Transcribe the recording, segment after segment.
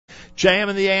JM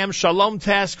and the AM Shalom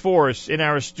Task Force in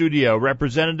our studio.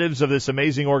 Representatives of this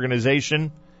amazing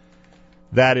organization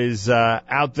that is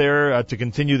out there to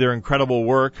continue their incredible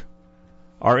work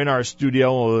are in our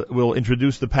studio. We'll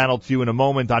introduce the panel to you in a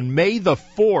moment. On May the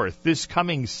 4th, this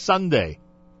coming Sunday,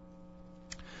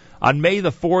 on May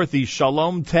the 4th, the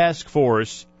Shalom Task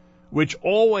Force, which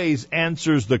always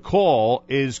answers the call,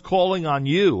 is calling on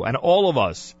you and all of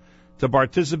us to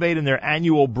participate in their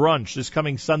annual brunch this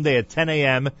coming Sunday at 10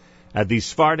 a.m. at the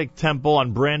Sephardic Temple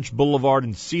on Branch Boulevard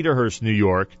in Cedarhurst, New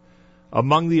York.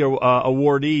 Among the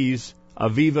awardees,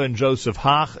 Aviva and Joseph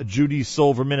Hach, Judy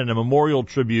Silverman, and a memorial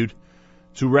tribute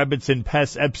to Rebbetzin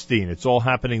Pes Epstein. It's all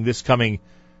happening this coming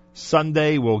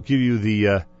Sunday. We'll give you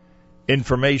the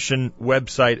information,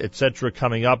 website, etc.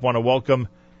 coming up. Want to welcome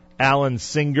Alan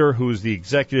Singer, who is the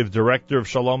Executive Director of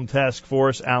Shalom Task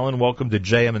Force. Alan, welcome to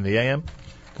JM and the AM.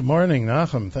 Good morning,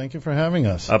 Nachum. Thank you for having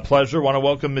us. A pleasure. Want to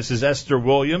welcome Mrs. Esther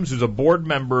Williams, who's a board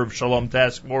member of Shalom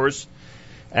Task Force,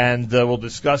 and will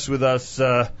discuss with us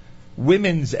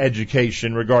women's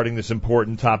education regarding this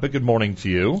important topic. Good morning to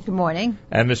you. Good morning.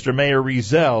 And Mr. Meir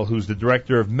Rizel, who's the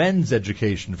Director of Men's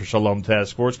Education for Shalom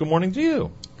Task Force. Good morning to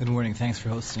you. Good morning. Thanks for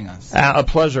hosting us. A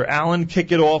pleasure. Alan,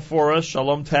 kick it off for us.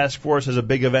 Shalom Task Force has a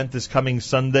big event this coming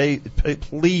Sunday.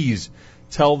 Please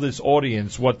tell this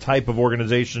audience what type of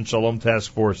organization Shalom Task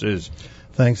Force is.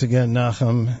 Thanks again,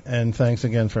 Nachum, and thanks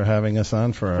again for having us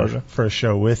on for our first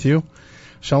show with you.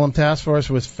 Shalom Task Force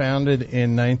was founded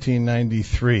in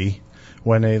 1993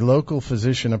 when a local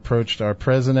physician approached our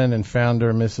president and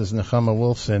founder, Mrs. Nechama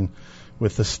Wolfson,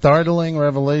 with the startling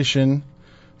revelation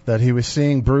that he was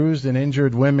seeing bruised and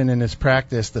injured women in his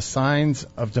practice, the signs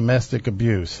of domestic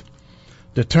abuse.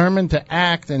 Determined to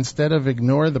act instead of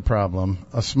ignore the problem,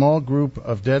 a small group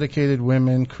of dedicated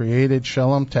women created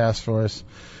Shalom Task Force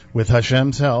with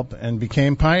Hashem's help and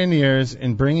became pioneers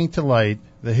in bringing to light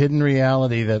the hidden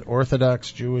reality that Orthodox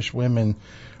Jewish women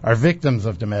are victims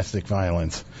of domestic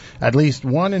violence. At least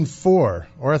 1 in 4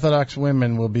 Orthodox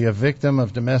women will be a victim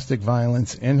of domestic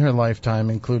violence in her lifetime,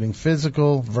 including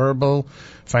physical, verbal,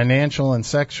 financial, and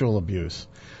sexual abuse.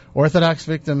 Orthodox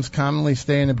victims commonly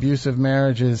stay in abusive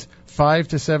marriages 5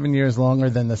 to 7 years longer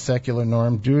than the secular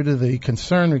norm due to the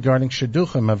concern regarding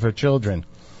shidduchim of her children.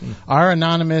 Our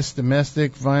anonymous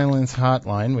domestic violence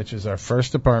hotline, which is our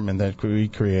first department that we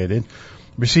created,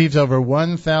 receives over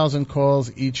 1,000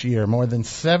 calls each year. More than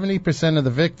 70% of the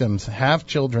victims have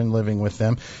children living with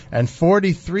them, and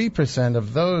 43%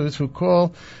 of those who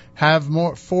call have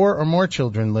 4 or more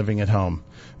children living at home.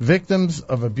 Victims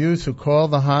of abuse who call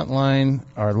the hotline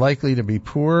are likely to be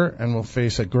poor and will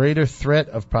face a greater threat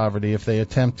of poverty if they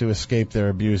attempt to escape their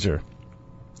abuser.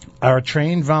 Our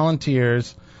trained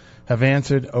volunteers have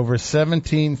answered over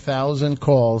 17,000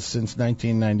 calls since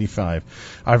 1995.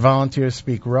 Our volunteers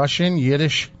speak Russian,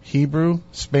 Yiddish, Hebrew,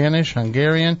 Spanish,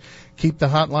 Hungarian, keep the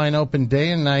hotline open day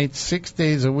and night, 6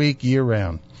 days a week,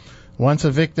 year-round. Once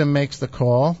a victim makes the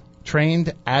call,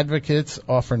 trained advocates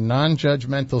offer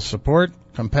non-judgmental support,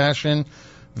 compassion,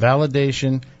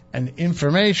 validation, and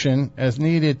information as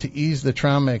needed to ease the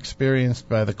trauma experienced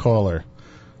by the caller.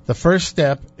 The first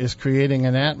step is creating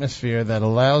an atmosphere that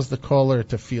allows the caller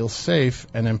to feel safe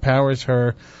and empowers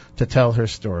her to tell her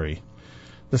story.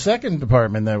 The second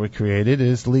department that we created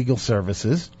is legal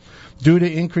services. Due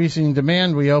to increasing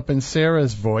demand, we opened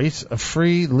Sarah's Voice, a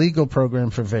free legal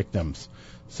program for victims.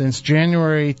 Since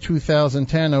January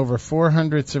 2010, over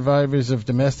 400 survivors of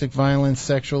domestic violence,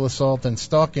 sexual assault, and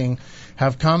stalking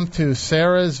have come to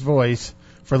Sarah's Voice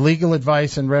for legal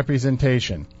advice and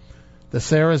representation. The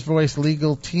Sarah's Voice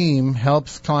legal team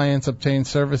helps clients obtain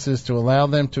services to allow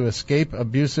them to escape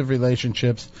abusive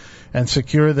relationships and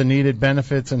secure the needed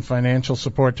benefits and financial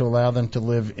support to allow them to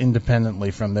live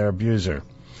independently from their abuser.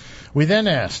 We then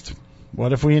asked,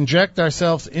 what if we inject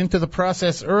ourselves into the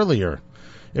process earlier?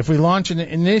 If we launch an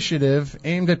initiative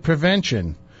aimed at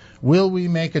prevention, will we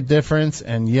make a difference?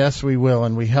 And yes, we will.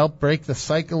 And we help break the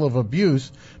cycle of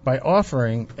abuse by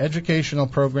offering educational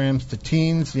programs to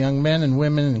teens, young men and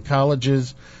women in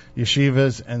colleges,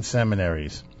 yeshivas, and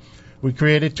seminaries. We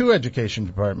created 2 education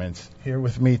departments. Here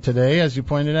with me today, as you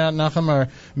pointed out, Nachum, are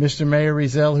Mr. Meir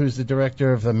Rizel, who's the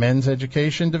director of the Men's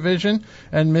Education Division,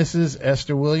 and Mrs.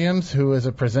 Esther Williams, who is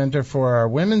a presenter for our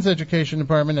Women's Education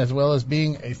Department, as well as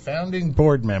being a founding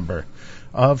board member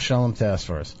of Shalom Task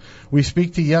Force. We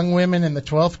speak to young women in the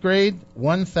 12th grade,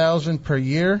 1,000 per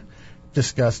year,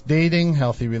 discuss dating,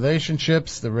 healthy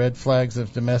relationships, the red flags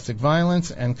of domestic violence,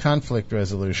 and conflict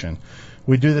resolution.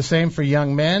 We do the same for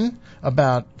young men,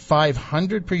 about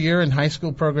 500 per year in high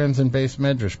school programs and base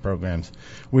medrash programs.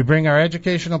 We bring our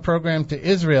educational program to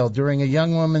Israel during a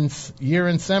young woman's year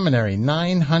in seminary.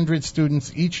 900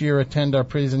 students each year attend our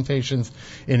presentations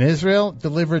in Israel,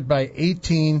 delivered by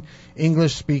 18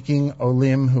 English-speaking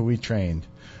olim who we trained.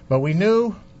 But we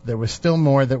knew there was still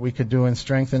more that we could do in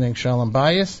strengthening Shalom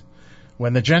Bayis.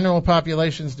 When the general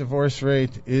population's divorce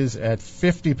rate is at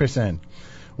 50%,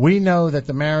 we know that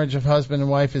the marriage of husband and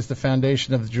wife is the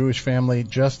foundation of the Jewish family,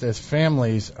 just as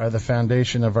families are the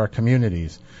foundation of our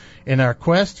communities. In our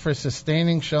quest for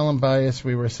sustaining Shalom Bayis,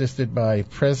 we were assisted by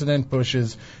President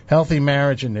Bush's Healthy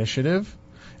Marriage Initiative,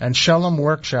 and Shalom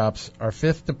Workshops, our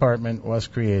fifth department, was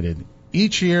created.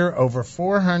 Each year, over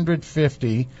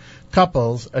 450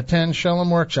 couples attend Shalom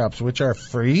Workshops, which are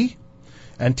free,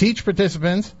 and teach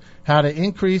participants how to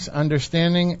increase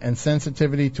understanding and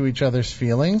sensitivity to each other's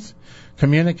feelings,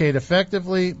 communicate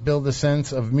effectively, build a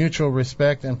sense of mutual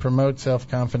respect, and promote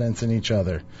self-confidence in each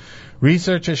other.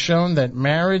 Research has shown that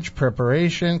marriage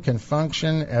preparation can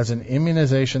function as an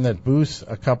immunization that boosts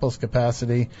a couple's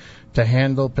capacity to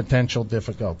handle potential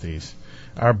difficulties.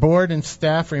 Our board and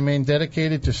staff remain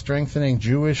dedicated to strengthening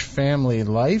Jewish family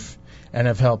life and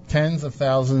have helped tens of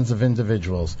thousands of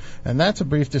individuals. And that's a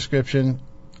brief description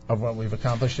of what we've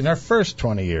accomplished in our first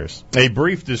 20 years. A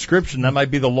brief description. That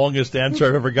might be the longest answer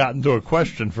I've ever gotten to a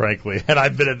question, frankly, and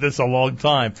I've been at this a long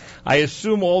time. I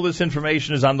assume all this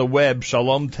information is on the web,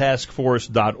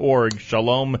 shalomtaskforce.org,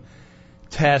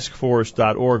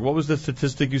 shalomtaskforce.org. What was the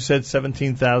statistic you said,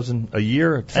 17,000 a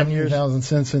year? 10 years? 17,000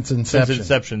 since inception. Since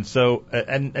inception. So,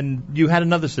 and you had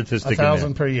another statistic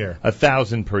 1,000 per year.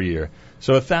 1,000 per year.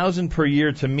 So 1,000 per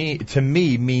year to me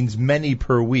means many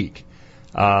per week.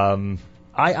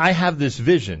 I have this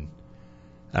vision,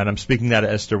 and I'm speaking now to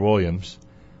Esther Williams.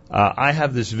 I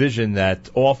have this vision that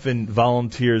often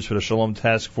volunteers for the Shalom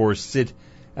Task Force sit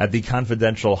at the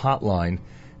confidential hotline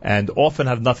and often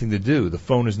have nothing to do. The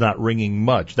phone is not ringing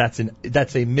much. That's a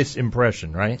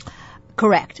misimpression, right?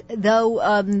 Correct.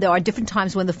 Though there are different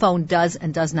times when the phone does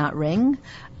and does not ring.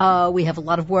 We have a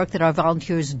lot of work that our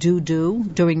volunteers do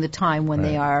during the time when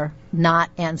they are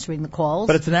not answering the calls.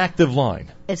 But it's an active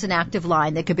line. It's an active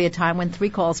line. There could be a time when 3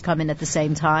 calls come in at the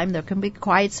same time. There can be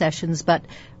quiet sessions, but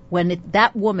when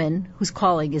that woman who's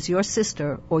calling is your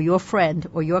sister or your friend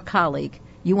or your colleague,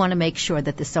 you want to make sure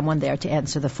that there's someone there to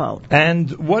answer the phone. And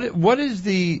what is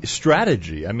the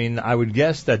strategy? I mean, I would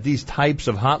guess that these types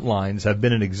of hotlines have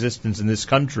been in existence in this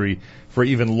country for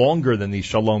even longer than the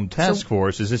Shalom Task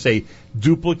Force. Is this a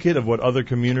duplicate of what other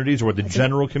communities or what the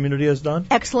general community has done?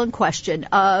 Excellent question.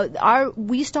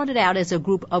 We started out as a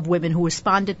group of women who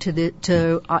responded to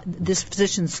this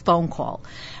physician's phone call.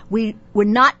 We were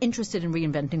not interested in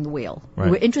reinventing the wheel. Right.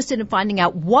 We were interested in finding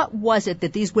out what was it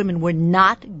that these women were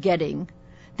not getting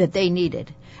that they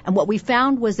needed. And what we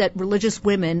found was that religious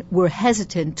women were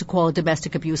hesitant to call a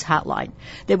domestic abuse hotline.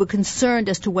 They were concerned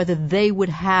as to whether they would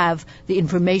have the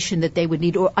information that they would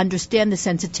need or understand the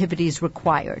sensitivities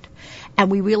required.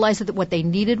 And we realized that what they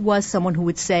needed was someone who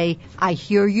would say, I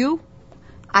hear you,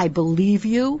 I believe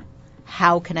you,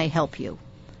 how can I help you?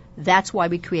 That's why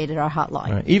we created our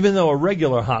hotline. Right. Even though a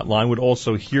regular hotline would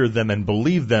also hear them and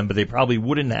believe them, but they probably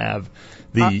wouldn't have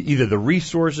either the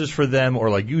resources for them or,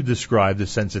 like you described, the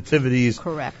sensitivities.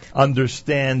 Correct.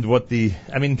 Understand what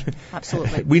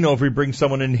Absolutely. We know if we bring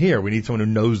someone in here, we need someone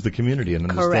who knows the community and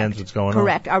understands what's going on.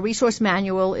 Correct. Our resource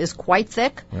manual is quite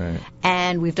thick,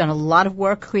 and we've done a lot of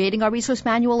work creating our resource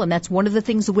manual, and that's one of the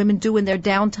things the women do in their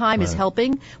downtime is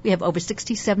helping. We have over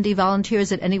 60, 70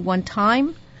 volunteers at any one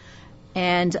time.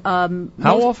 And how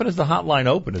often is the hotline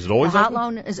open? Is it always open? The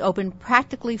hotline is open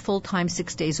practically full-time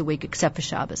 6 days a week, except for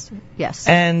Shabbos. Yes.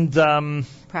 And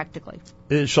practically.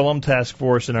 Shalom Task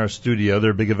Force in our studio.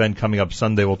 Their big event coming up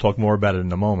Sunday. We'll talk more about it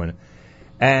in a moment.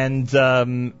 And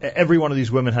every one of these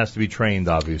women has to be trained,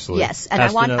 obviously. Yes. And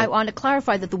I want to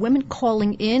clarify that the women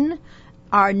calling in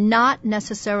are not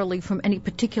necessarily from any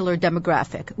particular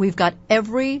demographic. We've got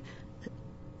every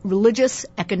religious,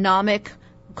 economic,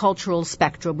 cultural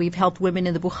spectrum. We've helped women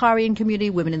in the Bukharian community,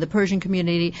 women in the Persian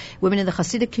community, women in the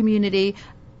Hasidic community,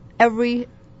 every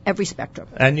spectrum.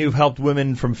 And you've helped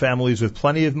women from families with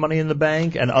plenty of money in the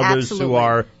bank and others who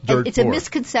are dirt It's poor. a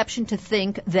misconception to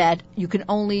think that you can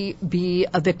only be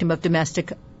a victim of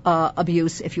domestic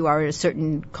abuse if you are in a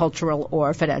certain cultural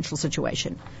or financial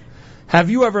situation. Have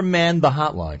you ever manned the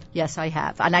hotline? Yes, I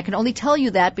have. And I can only tell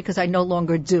you that because I no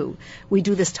longer do. We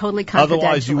do this totally confidentially.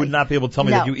 Otherwise, you would not be able to tell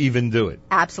me that you even do it.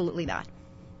 Absolutely not.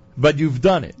 But you've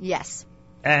done it. Yes.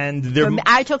 And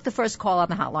I took the first call on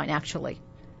the hotline, actually.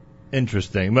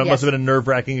 Interesting. Well, it must have been a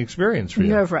nerve-wracking experience for you.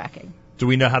 Nerve-wracking. Do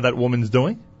we know how that woman's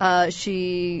doing?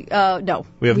 No.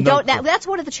 We don't. That's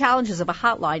one of the challenges of a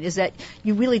hotline is that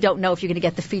you really don't know if you're going to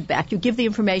get the feedback. You give the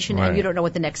information and you don't know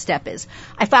what the next step is.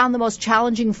 I found the most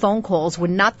challenging phone calls were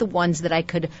not the ones that I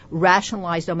could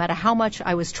rationalize, no matter how much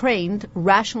I was trained,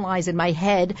 rationalize in my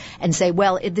head and say,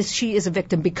 well, she is a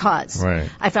victim because. Right.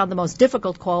 I found the most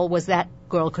difficult call was that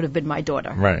girl could have been my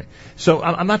daughter. Right. So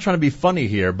I'm not trying to be funny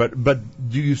here, but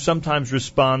do you sometimes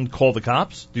respond, call the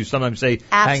cops? Do you sometimes say,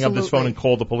 hang up this phone and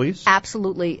call the police?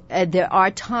 Absolutely. There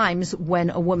are times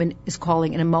when a woman is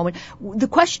calling in a moment. The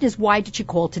question is, why did you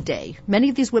call today? Many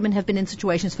of these women have been in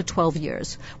situations for 12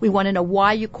 years. We want to know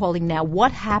why you're calling now.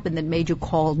 What happened that made you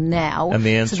call now? And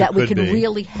the answer so that we could can be,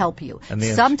 really help you.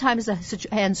 Sometimes the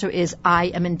answer is, I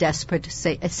am in desperate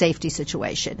safety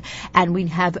situation. And we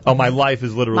have... Oh, my life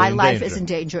is literally in danger. My life is in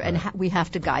danger, and we have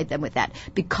to guide them with that.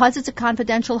 Because it's a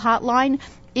confidential hotline,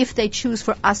 if they choose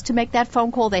for us to make that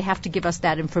phone call, they have to give us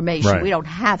that information. Right. We don't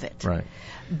have it. Right.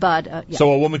 But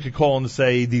So a woman could call and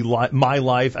say, my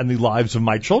life and the lives of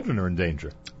my children are in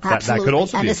danger. Absolutely. That could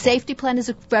also and be a safety plan is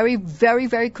a very, very,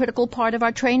 very critical part of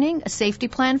our training, a safety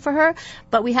plan for her.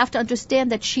 But we have to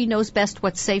understand that she knows best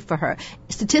what's safe for her.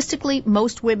 Statistically,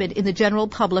 most women in the general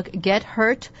public get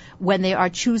hurt when they are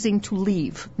choosing to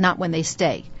leave, not when they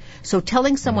stay. So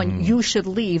telling someone you should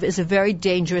leave is a very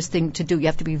dangerous thing to do. You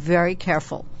have to be very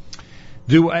careful.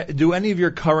 Do any of your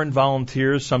current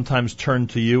volunteers sometimes turn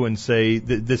to you and say,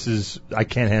 I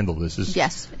can't handle this?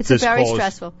 Yes, it's very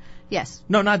stressful. Yes.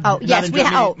 No, not. Oh, yes.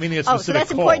 Meaning a specific so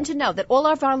that's call. important to know that all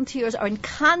our volunteers are in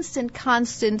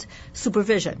constant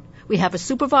supervision. We have a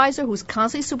supervisor who's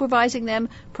constantly supervising them,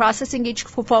 processing each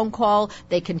phone call.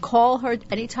 They can call her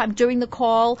anytime during the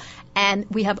call, and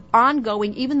we have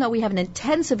ongoing. Even though we have an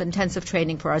intensive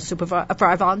training for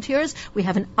our volunteers, we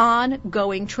have an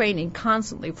ongoing training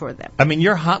constantly for them. I mean,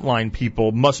 your hotline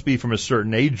people must be from a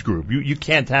certain age group. You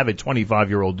can't have a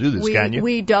 25-year-old do this, can you?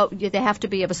 We don't. They have to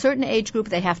be of a certain age group.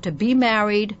 They have to be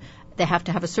married. They have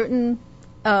to have a certain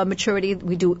maturity.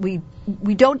 We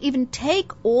don't even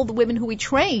take all the women who we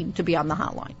train to be on the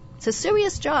hotline. It's a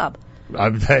serious job.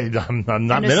 I'm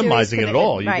not minimizing it at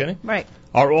all. Are you kidding? Right.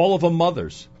 Are all of them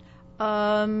mothers?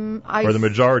 Or the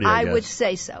majority, I guess. I would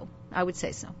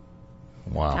say so.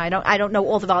 Wow. I don't know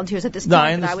all the volunteers at this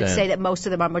time, but I would say that most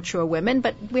of them are mature women,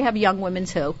 but we have young women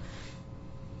too.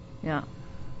 Yeah.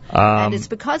 And it's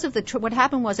because of what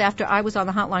happened was after I was on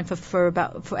the hotline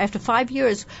after 5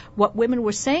 years, what women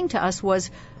were saying to us was,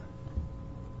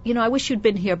 I wish you'd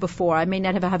been here before. I may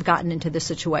not have gotten into this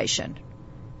situation.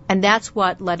 And that's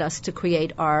what led us to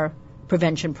create our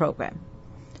prevention program,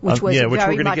 which was we're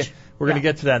going to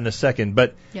get to that in a second.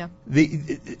 But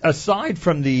aside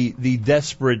from the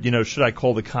desperate, should I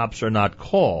call the cops or not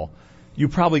call, you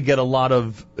probably get a lot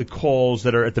of calls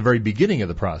that are at the very beginning of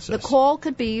the process. The call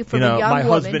could be from a young woman. My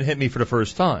husband hit me for the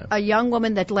first time. A young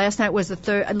woman that last night was the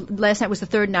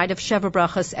third night of Sheva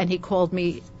Brachas, and he called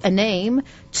me a name.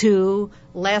 To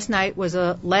last night was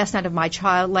a last night of my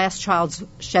last child's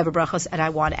Sheva Brachas, and I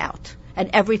want out.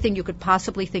 And everything you could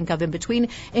possibly think of in between,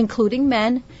 including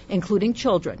men, including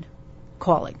children,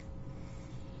 calling.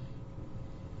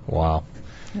 Wow.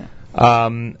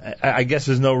 I guess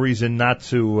there's no reason not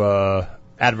to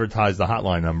advertise the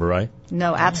hotline number, right?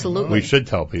 No, absolutely. We should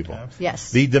tell people.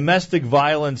 Yes. The domestic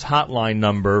violence hotline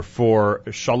number for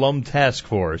Shalom Task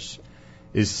Force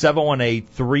is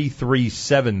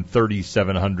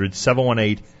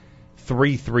 718-337-3700,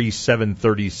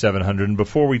 718-337-3700. And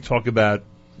before we talk about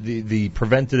the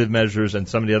preventative measures and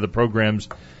some of the other programs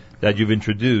that you've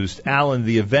introduced, Alan,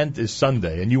 the event is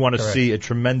Sunday, and you want to see a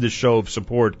tremendous show of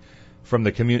support from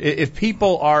the community. If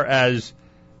people are as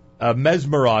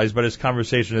mesmerized by this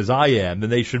conversation as I am, then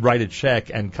they should write a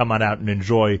check and come on out and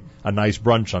enjoy a nice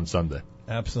brunch on Sunday.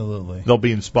 Absolutely. They'll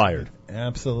be inspired.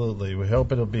 Absolutely. We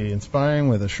hope it'll be inspiring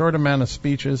with a short amount of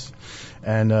speeches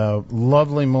and a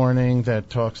lovely morning that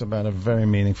talks about a very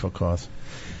meaningful cause.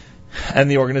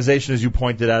 And the organization, as you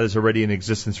pointed out, is already in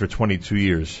existence for 22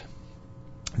 years.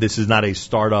 This is not a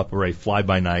startup or a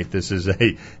fly-by-night. This is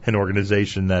an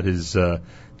organization that is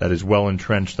well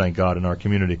entrenched, thank God, in our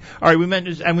community. All right, we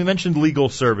mentioned legal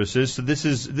services. So this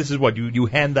is what you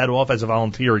hand that off as a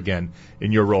volunteer again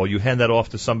in your role. You hand that off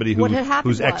to somebody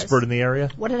who's expert in the area.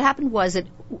 What had happened was that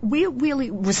we're really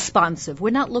responsive. We're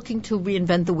not looking to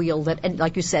reinvent the wheel and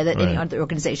like you said, that any other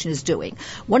organization is doing.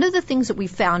 One of the things that we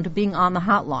found being on the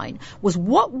hotline was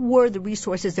what were the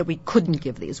resources that we couldn't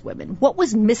give these women? What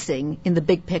was missing in the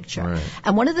big picture? Right.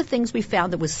 And one of the things we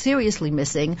found that was seriously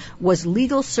missing was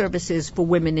legal services for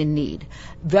women in need.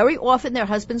 Very often their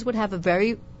husbands would have a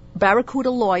very Barracuda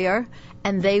lawyer,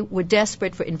 and they were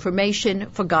desperate for information,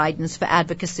 for guidance, for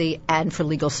advocacy, and for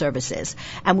legal services.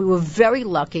 And we were very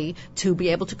lucky to be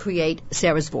able to create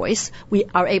Sarah's Voice. We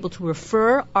are able to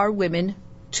refer our women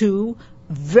to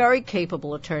very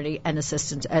capable attorney and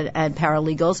assistants and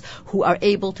paralegals who are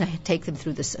able to take them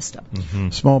through the system. Mm-hmm.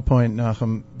 Small point,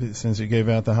 Nachum, since you gave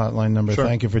out the hotline number, Sure.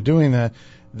 Thank you for doing that.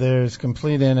 There's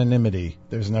complete anonymity.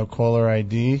 There's no caller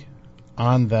ID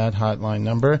on that hotline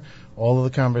number. All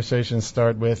of the conversations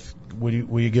start with, will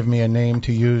you give me a name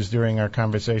to use during our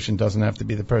conversation? Doesn't have to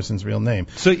be the person's real name.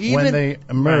 So even when they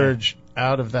emerge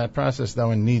out of that process,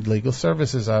 though, and need legal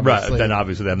services, obviously. Right, then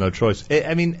obviously they have no choice.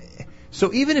 I mean,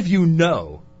 so even if you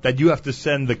know that you have to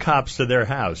send the cops to their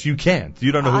house, you can't.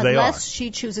 You don't know who they are. Unless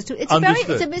she chooses to. It's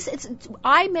Understood.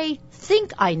 I may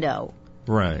think I know.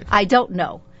 Right. I don't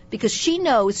know. Because she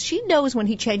knows when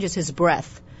he changes his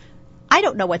breath. I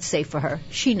don't know what's safe for her.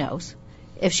 She knows.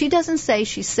 If she doesn't say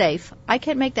she's safe, I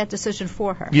can't make that decision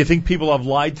for her. You think people have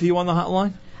lied to you on the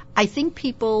hotline? I think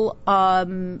people Or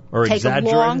take a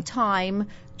exaggerated? long time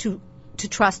to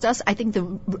trust us. I think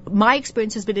my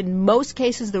experience has been in most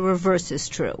cases the reverse is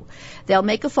true. They'll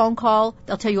make a phone call.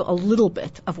 They'll tell you a little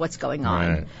bit of what's going on.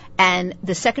 Right. And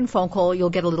the second phone call, you'll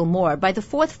get a little more. By the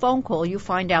fourth phone call, you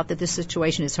find out that this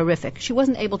situation is horrific. She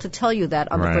wasn't able to tell you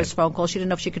that on Right. the first phone call. She didn't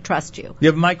know if she could trust you.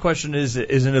 Yeah, but my question is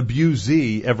an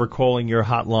abusee ever calling your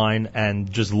hotline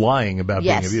and just lying about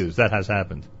Yes. being abused? That has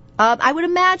happened. I would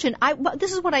imagine.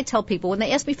 This is what I tell people when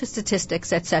they ask me for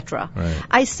statistics, etc. Right.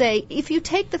 I say, if you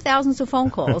take the thousands of phone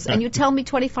calls and you tell me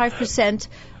 25%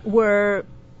 were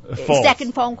False.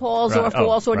 second phone calls or Right.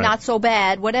 false or right. not so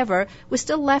bad, whatever, we're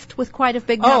still left with quite a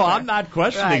big number. Oh, I'm not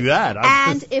questioning Right.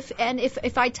 that. And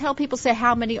if I tell people, say,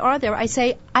 how many are there, I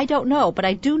say, I don't know, but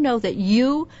I do know that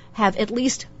you have at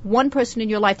least one person in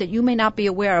your life that you may not be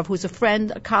aware of who's a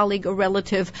friend, a colleague, a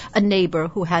relative, a neighbor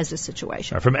who has this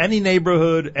situation. From any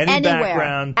neighborhood, any Anywhere.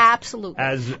 background, Absolutely.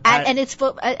 And it's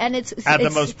at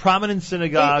the most prominent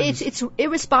synagogues. It's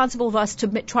irresponsible of us to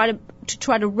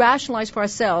try to rationalize for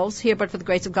ourselves here, but for the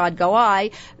grace of God go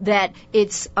I, that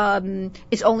it's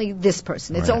only this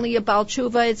person. It's Right. only a Baal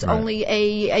Tshuva. It's Right. only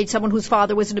a someone whose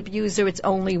father was an abuser. It's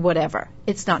only whatever.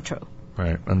 It's not true.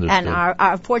 Right, understood. And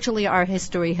unfortunately, our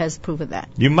history has proven that.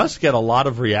 You must get a lot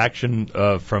of reaction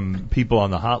from people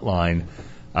on the hotline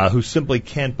who simply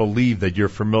can't believe that you're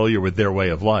familiar with their way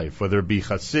of life, whether it be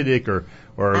Hasidic or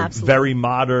Absolutely. very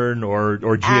modern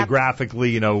or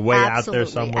geographically, way out there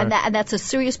Absolutely. somewhere. And that's a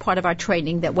serious part of our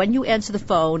training, that when you answer the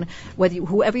phone,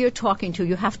 whoever you're talking to,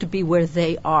 you have to be where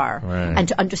they are. Right. And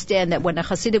to understand that when a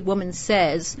Hasidic woman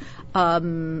says,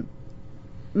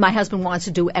 my husband wants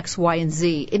to do X, Y, and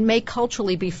Z, it may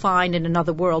culturally be fine in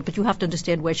another world, but you have to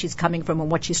understand where she's coming from and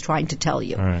what she's trying to tell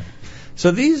you. All right.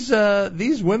 So these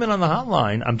women on the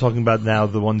hotline, I'm talking about now,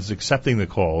 the ones accepting the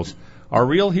calls, are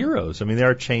real heroes. I mean, they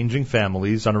are changing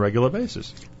families on a regular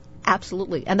basis.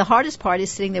 Absolutely. And the hardest part is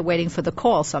sitting there waiting for the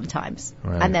call sometimes.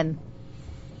 Right. And then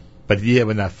But yeah,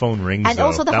 when that phone rings, and though,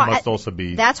 also that must also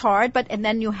be... That's hard, and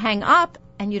then you hang up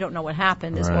and you don't know what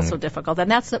happened is Right. also difficult.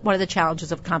 And that's one of the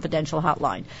challenges of confidential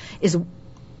hotline, is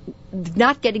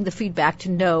not getting the feedback to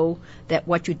know that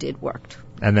what you did worked.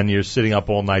 And then you're sitting up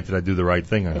all night, did I do the right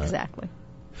thing or not? Exactly.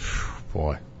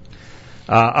 Boy.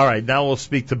 All right, now we'll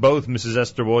speak to both Mrs.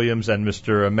 Esther Williams and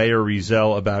Mr. Mayor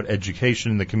Rizel about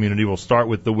education in the community. We'll start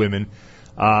with the women.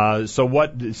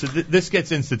 This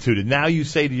gets instituted. Now you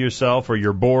say to yourself, or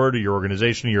your board, or your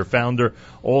organization, or your founder,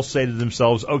 all say to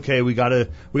themselves, okay, we gotta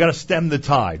stem the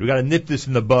tide. We gotta nip this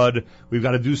in the bud. We've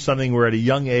got to do something where at a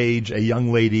young age, a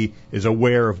young lady is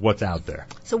aware of what's out there.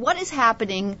 So what is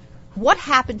happening? What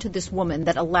happened to this woman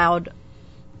that allowed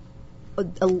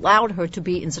her to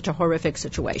be in such a horrific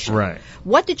situation? Right.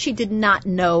 What did she did not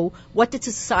know? What did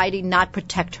society not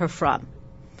protect her from?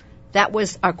 That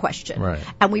was our question. Right.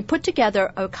 And we put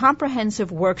together a comprehensive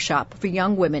workshop for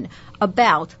young women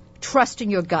about trusting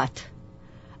your gut,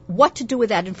 what to do with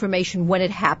that information when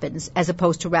it happens, as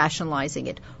opposed to rationalizing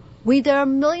it. There are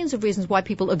millions of reasons why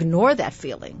people ignore that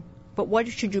feeling, but what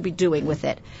should you be doing with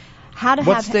it?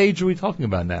 What stage are we talking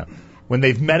about now? When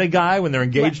they've met a guy, when they're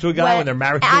engaged to a guy, when they're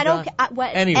married to a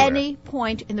guy? Anywhere. Any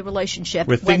point in the relationship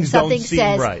where when things something don't seem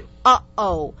says, right.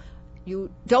 uh-oh,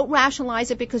 you don't rationalize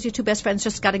it because your two best friends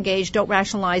just got engaged. Don't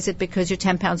rationalize it because you're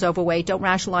 10 pounds overweight. Don't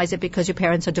rationalize it because your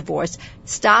parents are divorced.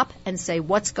 Stop and say,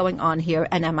 what's going on here,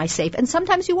 and am I safe? And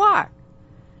sometimes you are.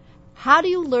 How do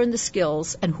you learn the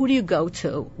skills, and who do you go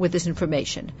to with this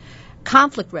information?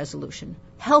 Conflict resolution,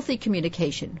 healthy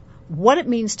communication, what it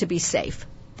means to be safe.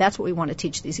 That's what we want to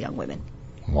teach these young women.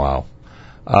 Wow.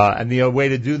 And the way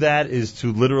to do that is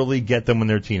to literally get them when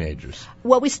they're teenagers.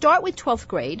 Well, we start with 12th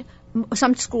grade.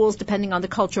 some schools, depending on the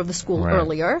culture of the school,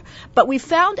 earlier. But we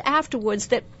found afterwards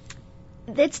that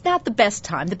it's not the best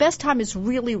time. The best time is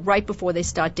really right before they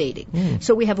start dating.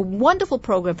 So we have a wonderful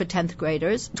program for 10th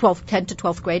graders, 10 to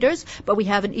 12th graders, but we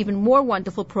have an even more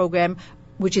wonderful program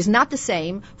which is not the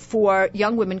same for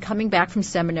young women coming back from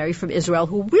seminary from Israel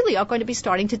who really are going to be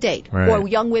starting to date, or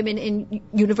young women in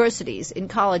universities, in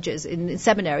colleges, in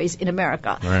seminaries in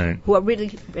America who are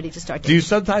really ready to start dating. Do you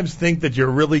sometimes think that you're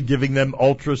really giving them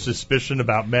ultra suspicion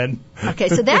about men? Okay,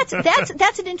 so that's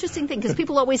an interesting thing because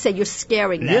people always say you're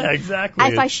scaring them. Yeah, exactly.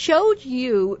 If I showed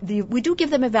you, we do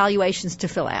give them evaluations to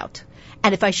fill out.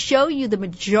 And if I show you the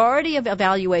majority of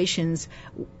evaluations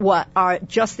are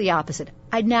just the opposite,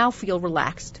 I now feel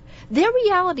relaxed. Their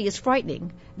reality is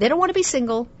frightening. They don't want to be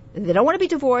single. They don't want to be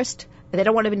divorced. They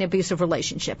don't want to be in an abusive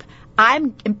relationship.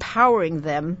 I'm empowering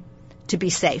them to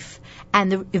be safe.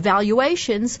 And the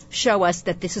evaluations show us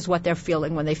that this is what they're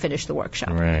feeling when they finish the workshop.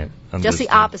 Right. Just the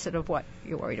opposite of what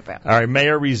you're worried about. All right,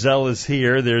 Mayor Rizel is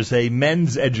here. There's a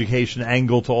men's education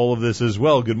angle to all of this as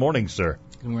well. Good morning, sir.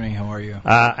 Good morning. How are you?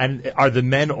 And are the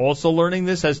men also learning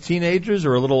this as teenagers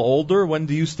or a little older? When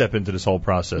do you step into this whole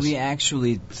process? We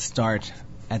actually start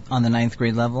on the 9th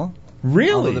grade level.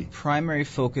 Really? Although the primary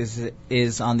focus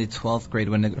is on the 12th grade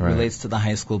when it relates to the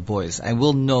high school boys. I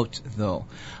will note, though,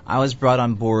 I was brought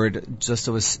on board just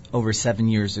over 7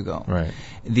 years ago. Right.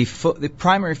 The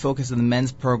primary focus of the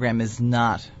men's program is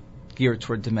not geared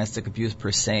toward domestic abuse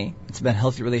per se. It's about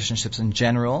healthy relationships in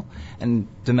general, and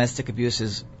domestic abuse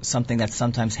is something that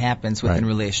sometimes happens within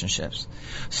relationships.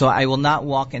 So I will not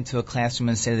walk into a classroom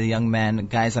and say to the young men,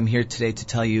 guys, I'm here today to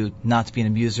tell you not to be an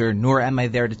abuser, nor am I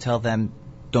there to tell them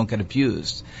don't get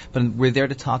abused. But we're there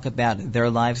to talk about their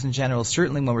lives in general.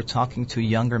 Certainly when we're talking to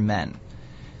younger men,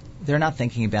 they're not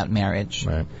thinking about marriage.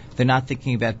 Right. They're not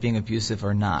thinking about being abusive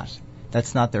or not.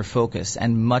 That's not their focus.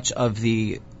 And much of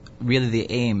the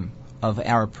aim of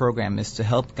our program is to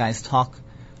help guys talk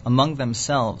among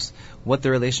themselves what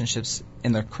their relationships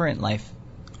in their current life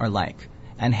are like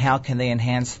and how can they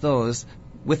enhance those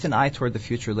with an eye toward the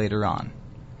future later on.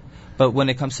 But when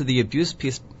it comes to the abuse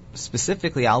piece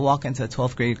specifically, I'll walk into a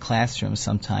 12th grade classroom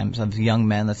sometimes of young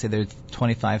men. Let's say there are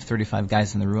 25, 35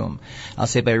 guys in the room. I'll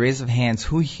say by raise of hands,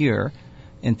 who here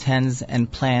intends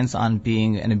and plans on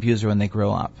being an abuser when they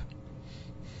grow up?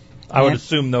 I would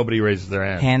assume nobody raises their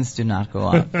hand. Hands do not go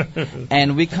up.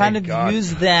 And we kind of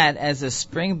use that as a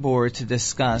springboard to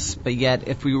discuss, but yet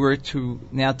if we were to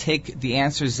now take the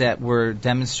answers that were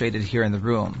demonstrated here in the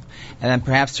room, and then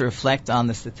perhaps to reflect on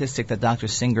the statistic that Dr.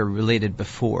 Singer related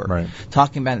before,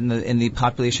 talking about in the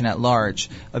population at large,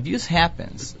 abuse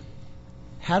happens.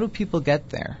 How do people get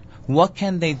there? What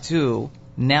can they do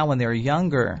now when they're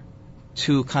younger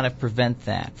to kind of prevent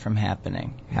that from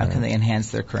happening? How can they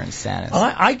enhance their current status?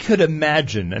 I could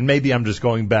imagine, and maybe I'm just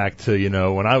going back to,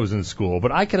 when I was in school, but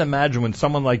I can imagine when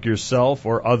someone like yourself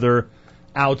or other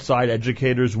outside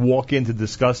educators walk in to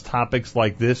discuss topics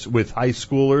like this with high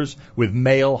schoolers, with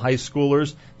male high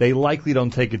schoolers, they likely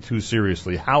don't take it too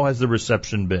seriously. How has the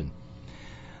reception been?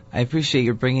 I appreciate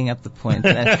you bringing up the point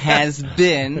that has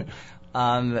been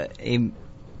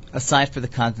aside for the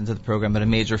content of the program, but a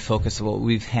major focus of what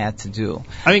we've had to do.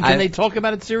 I mean, can they talk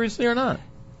about it seriously or not?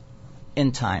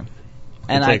 In time.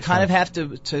 And I kind of have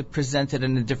to present it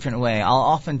in a different way. I'll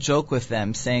often joke with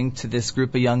them, saying to this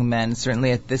group of young men,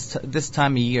 certainly at this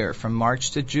time of year, from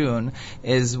March to June,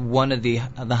 is one of the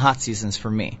hot seasons for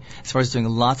me, as far as doing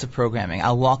lots of programming.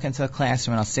 I'll walk into a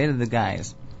classroom and I'll say to the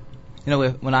guys,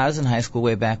 when I was in high school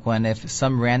way back when, if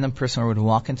some random person were to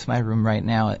walk into my room right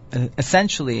now,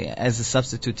 essentially as a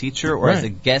substitute teacher or as a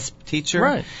guest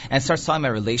teacher, and starts talking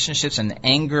about relationships and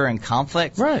anger and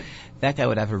conflict, that guy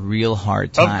would have a real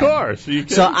hard time. Of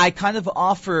course. So I kind of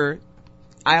offer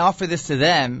this to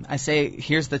them. I say,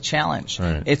 here's the challenge.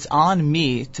 It's on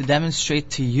me to demonstrate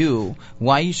to you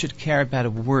why you should care about a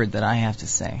word that I have to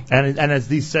say. And as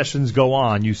these sessions go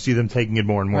on, you see them taking it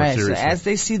more and more seriously. So as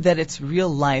they see that it's real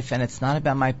life and it's not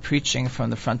about my preaching from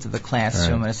the front of the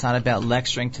classroom and it's not about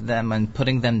lecturing to them and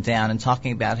putting them down and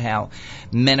talking about how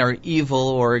men are evil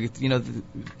or,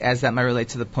 as that might relate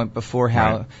to the point before,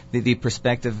 how the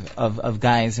perspective of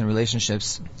guys in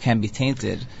relationships can be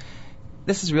tainted.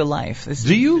 This is real life.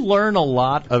 Do you learn a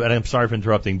lot, and I'm sorry for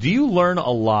interrupting, do you learn a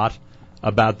lot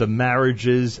about the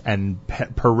marriages and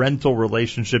parental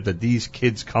relationship that these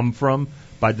kids come from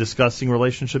by discussing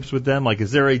relationships with them? Like,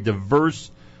 is there a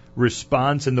diverse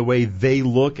response in the way they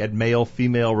look at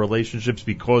male-female relationships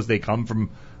because they come from,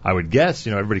 I would guess,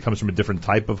 everybody comes from a different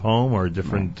type of home or a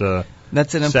different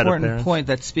That's an important point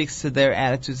that speaks to their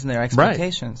attitudes and their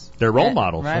expectations. Their role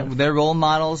models. Their role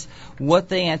models, what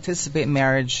they anticipate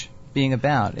marriage being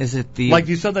about? Is it the like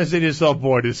you sometimes say to yourself,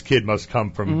 boy, this kid must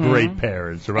come from great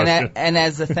parents. And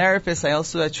as a therapist,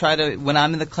 I try to, when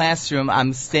I'm in the classroom,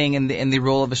 I'm staying in the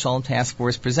role of a Shalom Task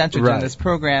Force presenter during this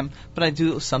program, but I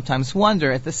do sometimes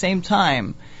wonder at the same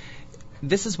time,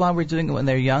 this is why we're doing it when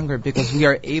they're younger, because we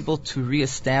are able to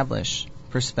reestablish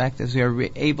perspectives. We are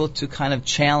able to kind of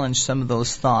challenge some of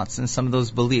those thoughts and some of those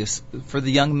beliefs. For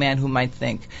the young man who might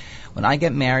think, when I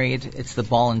get married, it's the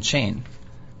ball and chain.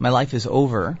 My life is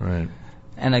over. Right.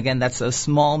 And again, that's a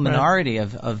small minority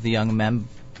of the young men.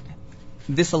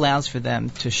 This allows for them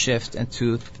to shift and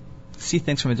to see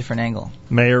things from a different angle.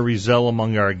 Mayor Rizel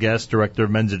among our guests, Director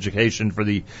of Men's Education for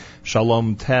the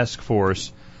Shalom Task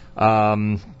Force.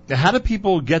 How do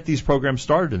people get these programs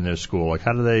started in their school? Like,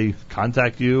 how do they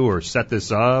contact you or set this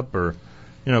up or,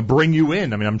 bring you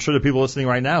in? I mean, I'm sure there are people listening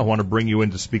right now who want to bring you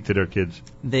in to speak to their kids.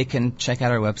 They can check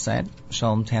out our website,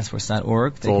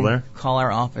 shalomtaskforce.org. They can there. Call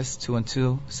our office,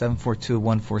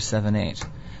 212-742-1478.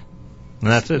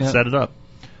 And that's it. Set it up.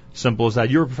 Simple as that.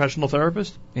 You're a professional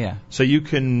therapist? Yeah. So you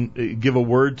can give a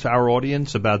word to our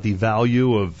audience about the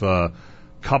value of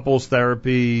couples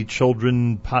therapy,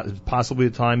 children possibly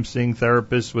at times seeing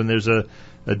therapists when there's a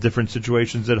different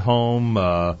situations at home,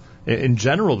 in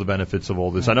general the benefits of all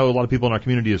this. I know a lot of people in our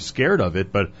community are scared of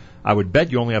it, but I would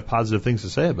bet you only have positive things to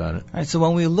say about it. All right, so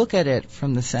when we look at it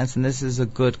from the sense, and this is a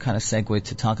good kind of segue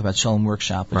to talk about Shalom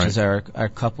Workshop, which is our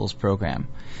couples program.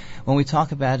 When we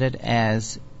talk about it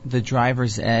as the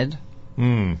driver's ed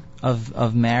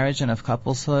of marriage and of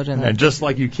couplehood. And just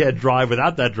like you can't drive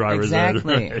without that driver's ed.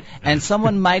 Exactly. Right. And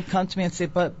someone might come to me and say,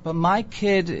 but my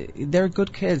kid, they're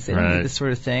good kids. They don't need this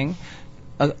sort of thing.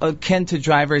 Akin to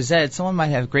driver's ed, someone might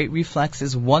have great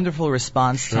reflexes, wonderful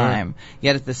response time,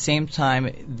 yet at the same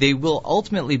time, they will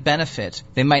ultimately benefit.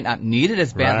 They might not need it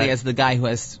as badly as the guy who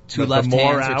has two left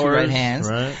hands or two right hands.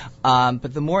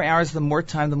 But the more hours, the more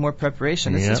time, the more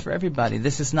preparation. This is for everybody.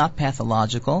 This is not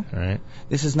pathological.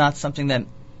 This is not something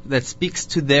that speaks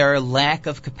to their lack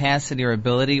of capacity or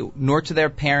ability, nor to their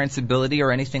parents' ability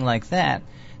or anything like that.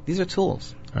 These are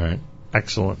tools. All right.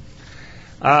 Excellent.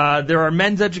 There are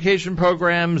men's education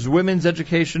programs, women's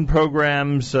education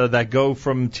programs that go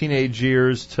from teenage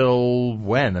years till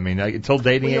when? I mean, till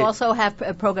dating age? We also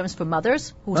have programs for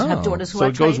mothers who have daughters who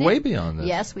are training. So it goes way beyond that.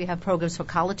 Yes, we have programs for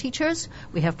college teachers.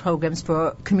 We have programs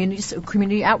for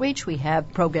community outreach. We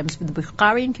have programs for the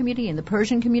Bulgarian community and the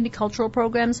Persian community, cultural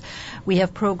programs. We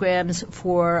have programs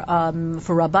for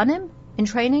Rabbanim in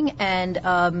training and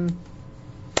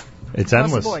it's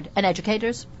endless. The board, and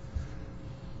educators.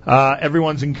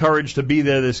 Everyone's encouraged to be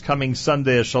there this coming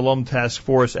Sunday as Shalom Task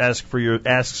Force asks for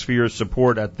your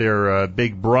support at their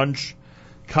big brunch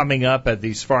coming up at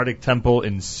the Sephardic Temple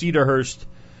in Cedarhurst.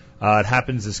 It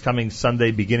happens this coming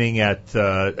Sunday beginning at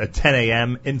 10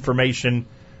 a.m. Information.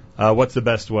 What's the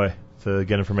best way to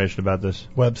get information about this?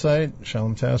 Website,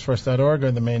 shalomtaskforce.org,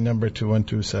 or the main number,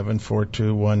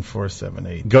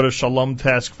 212-742-1478. Go to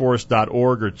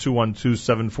shalomtaskforce.org or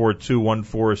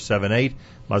 212-742-1478.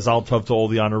 Mazal tov to all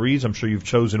the honorees. I'm sure you've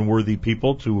chosen worthy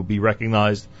people to be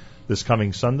recognized this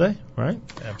coming Sunday, right?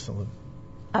 Absolutely.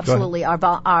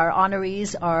 Our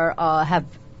honorees have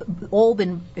all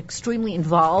been extremely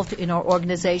involved in our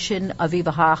organization.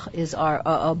 Aviva Hach is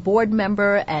our board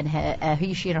member, and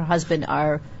she and her husband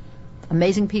are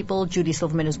amazing people. Judy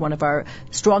Silverman is one of our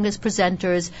strongest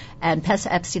presenters, and Pes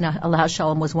Epstein, Alaha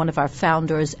Shalom, was one of our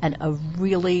founders and a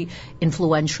really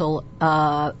influential,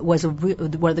 one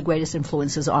of the greatest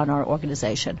influences on our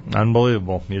organization.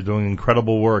 Unbelievable. You're doing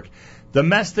incredible work.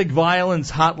 Domestic violence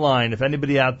hotline, if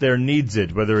anybody out there needs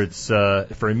it, whether it's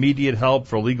for immediate help,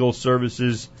 for legal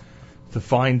services, to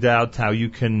find out how you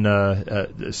can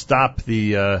stop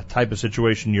the type of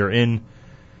situation you're in.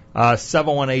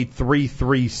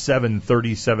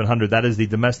 718-337-3700. That is the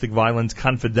Domestic Violence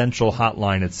Confidential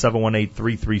Hotline at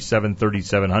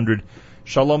 718-337-3700.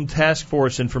 Shalom Task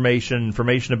Force information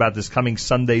about this coming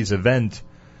Sunday's event,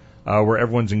 where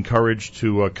everyone's encouraged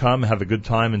to come, have a good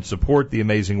time, and support the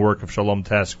amazing work of Shalom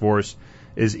Task Force,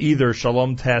 is either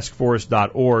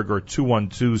shalomtaskforce.org or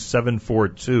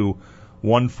 212-742-1478,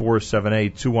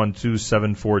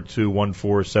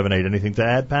 212-742-1478. Anything to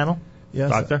add, panel? Yes,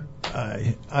 Doctor?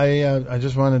 I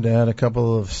just wanted to add a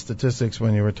couple of statistics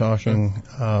when you were talking.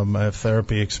 I have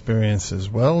therapy experience as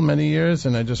well, many years,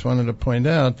 and I just wanted to point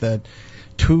out that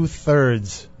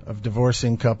 2/3 of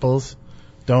divorcing couples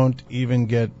don't even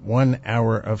get 1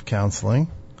 hour of counseling,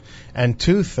 and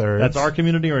 2/3. That's our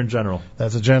community or in general?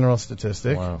 That's a general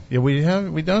statistic. Wow. Yeah,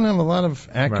 we don't have a lot of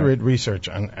accurate research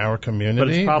on our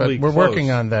community, but we're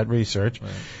working on that research.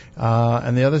 Right.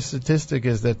 And the other statistic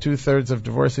is that 2/3 of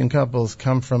divorcing couples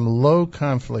come from low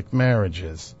conflict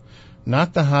marriages,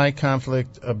 not the high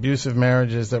conflict abusive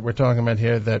marriages that we're talking about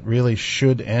here that really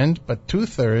should end, but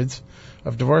 2/3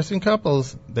 of divorcing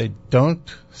couples, they don't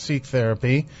seek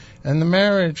therapy, and the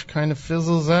marriage kind of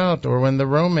fizzles out, or when the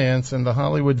romance and the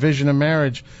Hollywood vision of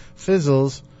marriage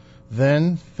fizzles,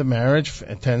 then the marriage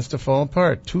tends to fall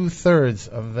apart. 2/3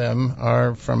 of them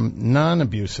are from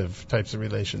non-abusive types of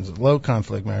relations, low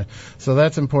conflict marriage. So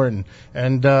that's important.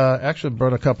 And actually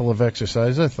brought a couple of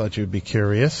exercises. I thought you'd be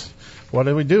curious. What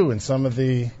do we do in some of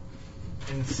the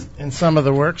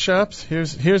workshops?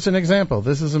 Here's an example.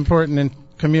 This is important in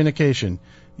communication.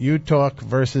 You talk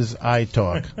versus I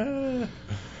talk. And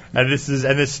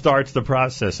this starts the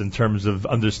process in terms of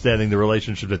understanding the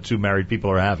relationship that two married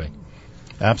people are having.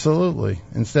 Absolutely.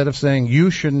 Instead of saying,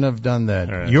 you shouldn't have done that.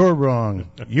 Right. You're wrong.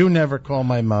 You never call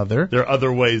my mother. There are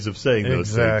other ways of saying those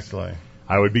things. Exactly.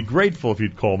 I would be grateful if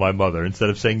you'd call my mother.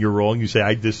 Instead of saying you're wrong, you say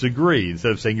I disagree.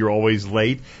 Instead of saying you're always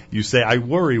late, you say I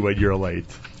worry when you're late.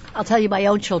 I'll tell you, my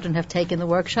own children have taken the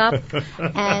workshop,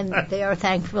 and they are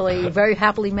thankfully very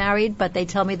happily married, but they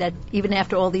tell me that even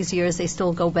after all these years, they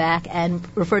still go back and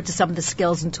refer to some of the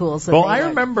skills and tools that I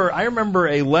remember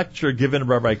a lecture given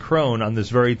by Rabbi Krohn on this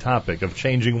very topic of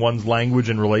changing one's language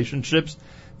in relationships.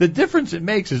 The difference it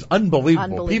makes is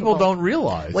unbelievable. People don't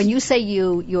realize. When you say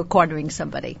you're cornering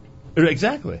somebody.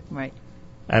 Exactly. Right.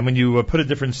 And when you put a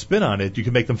different spin on it, you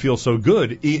can make them feel so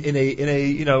good in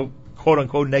a quote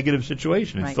unquote negative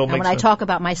situation. Right. And when I talk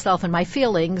about myself and my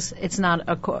feelings, it's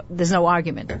not there's no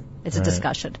argument. It's a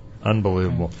discussion.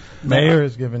 Unbelievable. Mayor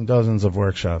has given dozens of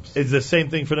workshops. It's the same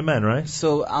thing for the men, right?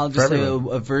 So I'll just say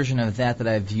a version of that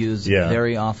I've used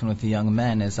very often with the young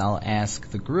men is I'll ask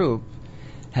the group,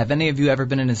 have any of you ever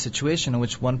been in a situation in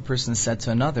which one person said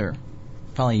to another,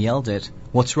 probably yelled it,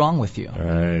 what's wrong with you?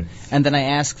 Right. And then I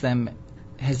ask them,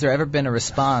 has there ever been a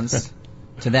response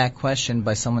to that question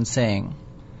by someone saying,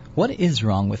 what is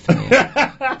wrong with me?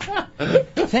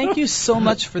 Thank you so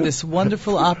much for this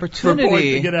wonderful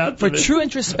opportunity for true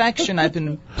introspection. I've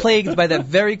been plagued by that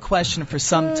very question for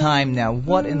some time now.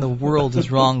 What in the world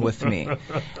is wrong with me? And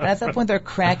at that point, they're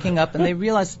cracking up, and they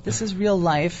realize that this is real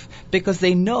life because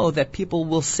they know that people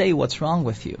will say what's wrong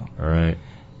with you. All right.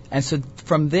 And so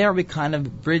from there, we kind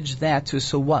of bridge that to,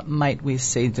 so what might we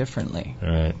say differently? All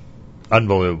right.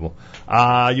 Unbelievable.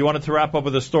 You wanted to wrap up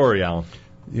with a story, Alan?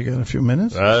 You got a few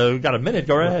minutes? We got a minute.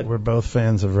 Go ahead. We're both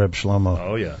fans of Reb Shlomo.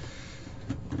 Oh, yeah.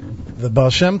 The Baal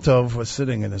Shem Tov was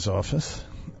sitting in his office,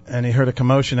 and he heard a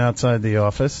commotion outside the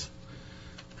office.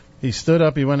 He stood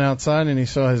up, he went outside, and he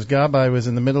saw his gabbai was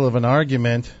in the middle of an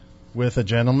argument with a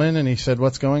gentleman, and he said,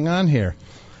 what's going on here?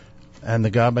 And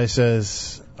the gabbai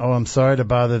says, oh, I'm sorry to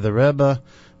bother the Rebbe,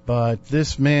 but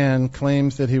this man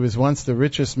claims that he was once the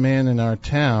richest man in our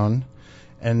town,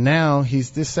 and now he's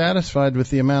dissatisfied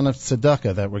with the amount of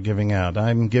tzedakah that we're giving out.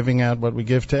 I'm giving out what we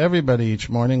give to everybody each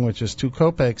morning, which is 2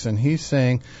 kopecks, and he's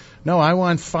saying, no, I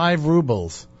want 5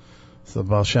 rubles. So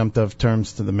Baal Shem Tov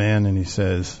turns to the man and he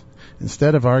says,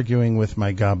 instead of arguing with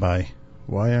my gabbai,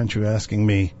 why aren't you asking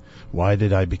me, why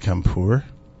did I become poor?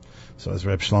 So as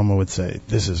Reb Shlomo would say,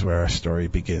 this is where our story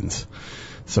begins.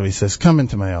 So he says, come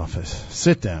into my office,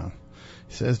 sit down.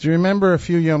 He says, do you remember a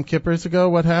few Yom Kippurs ago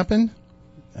what happened?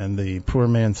 And the poor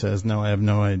man says, no, I have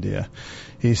no idea.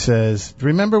 He says,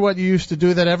 remember what you used to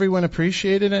do that everyone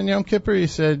appreciated on Yom Kippur? He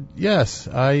said, yes,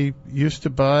 I used to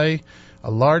buy a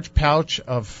large pouch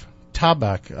of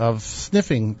tabak, of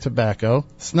sniffing tobacco,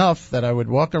 snuff, that I would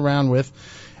walk around with.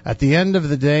 At the end of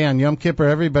the day on Yom Kippur,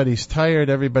 everybody's tired,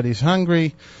 everybody's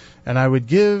hungry, and I would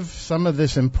give some of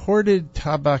this imported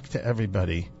tabak to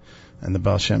everybody. And the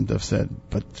Baal Shem Tov said,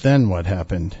 but then what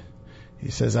happened? He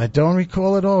says, I don't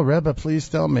recall at all. Rebbe, please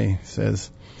tell me. He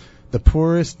says, the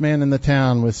poorest man in the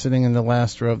town was sitting in the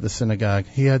last row of the synagogue.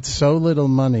 He had so little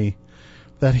money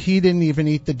that he didn't even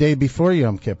eat the day before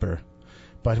Yom Kippur.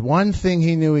 But one thing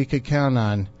he knew he could count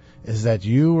on is that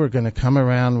you were going to come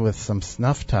around with some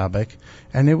snuff tabak,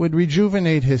 and it would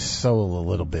rejuvenate his soul a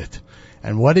little bit.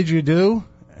 And what did you do?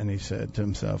 And he said to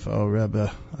himself, oh,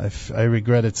 Rebbe, I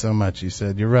regret it so much. He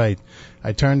said, you're right.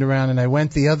 I turned around and I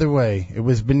went the other way. It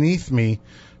was beneath me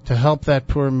to help that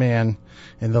poor man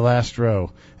in the last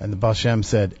row. And the Baal Shem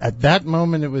said, at that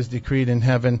moment it was decreed in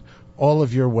heaven, all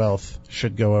of your wealth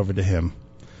should go over to him.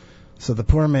 So the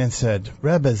poor man said,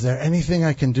 Rebbe, is there anything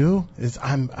I can do?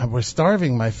 We're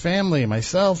starving, my family,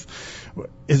 myself.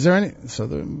 Is there any? So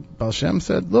the Baal Shem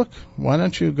said, look, why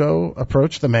don't you go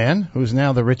approach the man, who's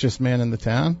now the richest man in the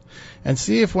town, and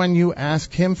see if when you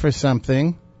ask him for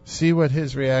something, see what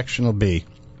his reaction will be.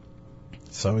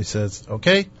 So he says,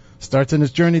 okay, starts on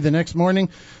his journey the next morning.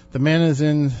 The man is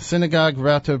in synagogue,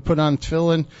 about to put on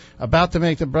tefillin, about to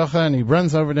make the bracha, and he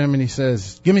runs over to him and he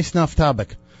says, give me snuff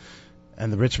tabak.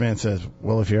 And the rich man says,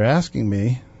 well, if you're asking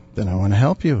me, then I want to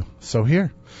help you. So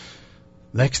here.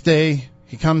 Next day,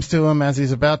 he comes to him as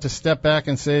he's about to step back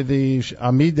and say the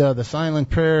Amidah, the silent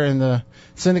prayer in the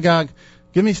synagogue,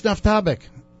 give me stuffed tabak.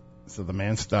 So the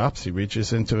man stops, he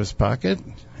reaches into his pocket,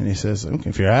 and he says,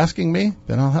 okay, if you're asking me,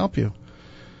 then I'll help you.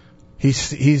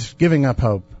 He's giving up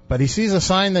hope. But he sees a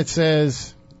sign that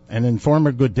says, and in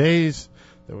former good days,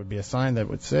 there would be a sign that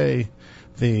would say,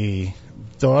 the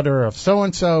daughter of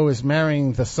so-and-so is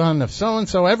marrying the son of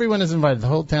so-and-so. Everyone is invited. The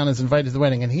whole town is invited to the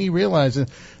wedding. And he realizes,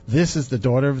 this is the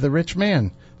daughter of the rich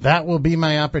man. That will be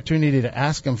my opportunity to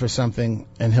ask him for something,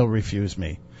 and he'll refuse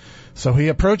me. So he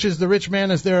approaches the rich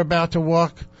man as they're about to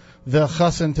walk the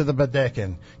chassan to the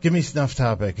badekin. Give me stuffed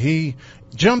tabak. He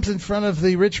jumps in front of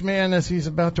the rich man as he's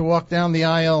about to walk down the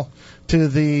aisle to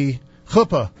the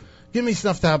chuppah. Give me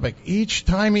stuffed tabak. Each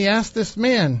time he asks this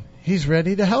man, he's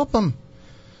ready to help him.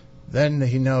 Then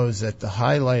he knows that the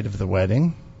highlight of the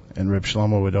wedding, and Reb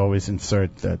Shlomo would always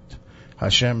insert that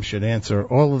Hashem should answer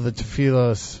all of the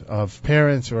tefillos of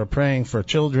parents who are praying for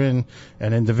children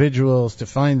and individuals to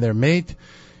find their mate.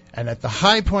 And at the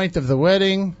high point of the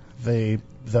wedding, the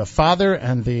father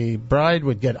and the bride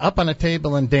would get up on a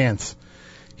table and dance.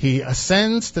 He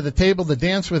ascends to the table to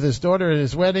dance with his daughter at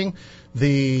his wedding.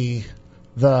 The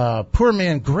poor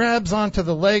man grabs onto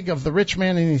the leg of the rich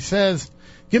man and he says,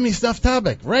 give me stuffed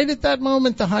tabak. Right at that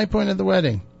moment, the high point of the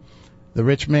wedding. The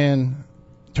rich man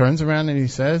turns around and he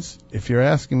says, if you're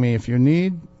asking me if you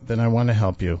need, then I want to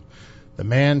help you. The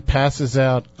man passes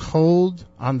out cold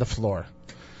on the floor.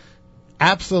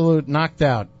 Absolute knocked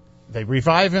out. They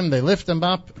revive him, they lift him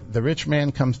up. The rich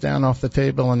man comes down off the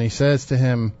table and he says to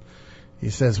him,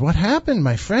 what happened,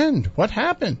 my friend? What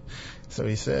happened? So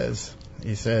he tells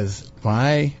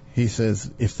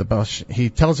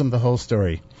him the whole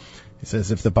story. He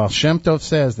says, if the Baal Shem Tov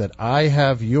says that I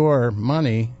have your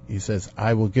money, he says,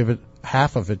 I will give it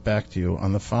half of it back to you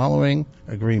on the following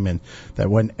agreement, that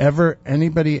whenever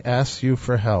anybody asks you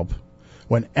for help,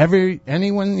 whenever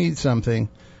anyone needs something,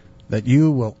 that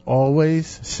you will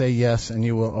always say yes and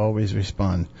you will always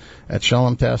respond. At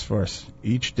Shalom Task Force,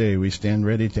 each day we stand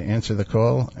ready to answer the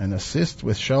call and assist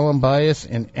with Shalom Bayis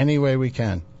in any way we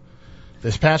can.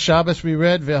 This past Shabbos we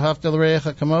read V'ahavta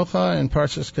l'reacha kamocha in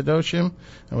Parshas Kedoshim,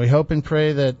 and we hope and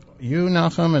pray that you,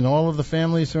 Nachum, and all of the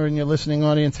families who are in your listening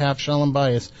audience have Shalom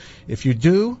Bayis. If you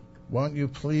do, won't you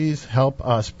please help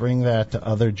us bring that to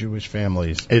other Jewish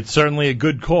families? It's certainly a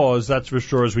good cause, that's for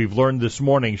sure, as we've learned this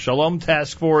morning. Shalom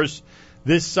Task Force,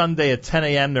 this Sunday at 10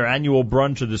 a.m., their annual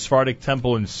brunch at the Sephardic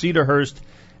Temple in Cedarhurst.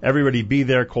 Everybody be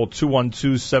there. Call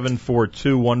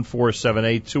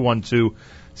 212-742-1478,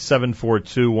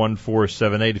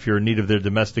 212-742-1478. If you're in need of their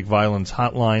domestic violence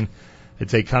hotline,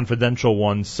 it's a confidential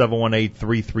one,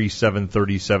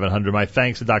 718-337-3700. My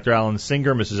thanks to Dr. Alan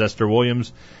Singer, Mrs. Esther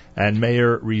Williams, and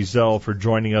Mayor Rizel for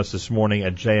joining us this morning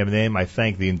at JM&AM. I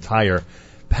thank the entire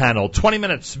panel. 20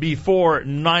 minutes before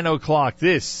 9 o'clock.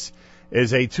 This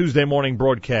is a Tuesday morning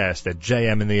broadcast at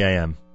JM in the AM.